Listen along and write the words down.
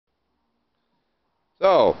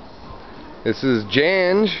So, this is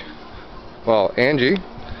Angie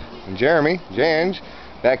and Jeremy,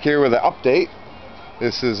 back here with an update.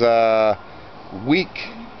 This is week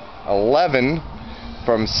 11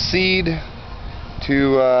 from seed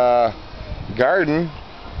to garden,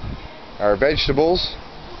 our vegetables.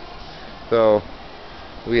 So,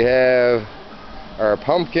 we have our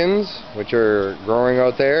pumpkins, which are growing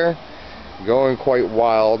out there, going quite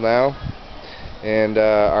wild now. And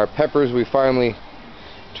our peppers we finally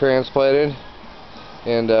transplanted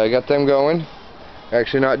and got them going.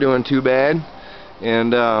 Actually not doing too bad,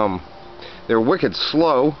 and they're wicked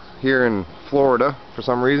slow here in Florida for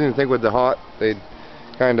some reason. I think with the hot they'd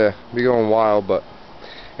kinda be going wild, but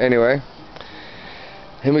anyway.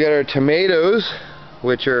 And we got our tomatoes,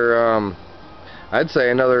 which are I'd say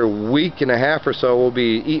another week and a half or so we'll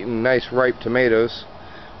be eating nice ripe tomatoes.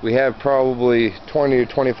 We have probably 20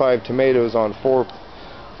 to 25 tomatoes on 4,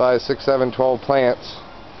 5, 6, 7, 12 plants.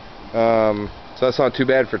 So that's not too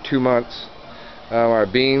bad for 2 months. Our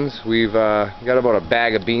beans, we've got about a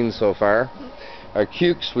bag of beans so far. Our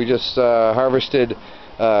cukes, we just harvested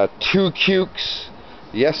 2 cukes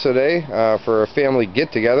yesterday for a family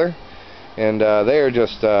get-together. And they are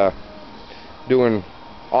just doing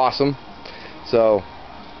awesome. So,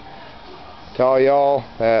 to all y'all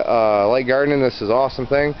that like gardening, this is an awesome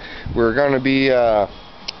thing. We're going to be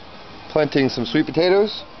planting some sweet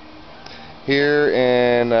potatoes here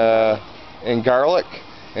and garlic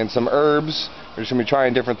and some herbs. We're just going to be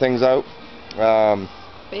trying different things out.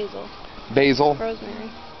 Basil. Rosemary.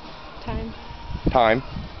 Thyme.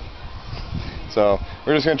 So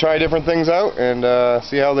we're just going to try different things out and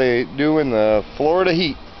see how they do in the Florida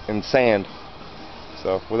heat and sand.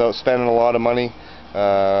 So without spending a lot of money,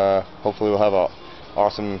 hopefully we'll have an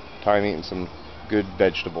awesome time eating some good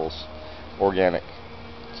vegetables, organic.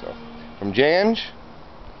 So from Jange,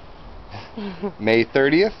 May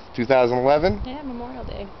 30th, 2011. Yeah, Memorial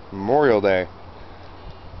Day. Memorial Day.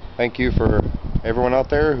 Thank you for everyone out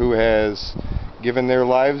there who has given their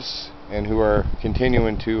lives and who are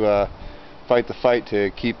continuing to fight the fight to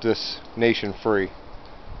keep this nation free.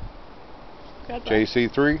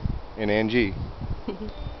 JC3 and Angie.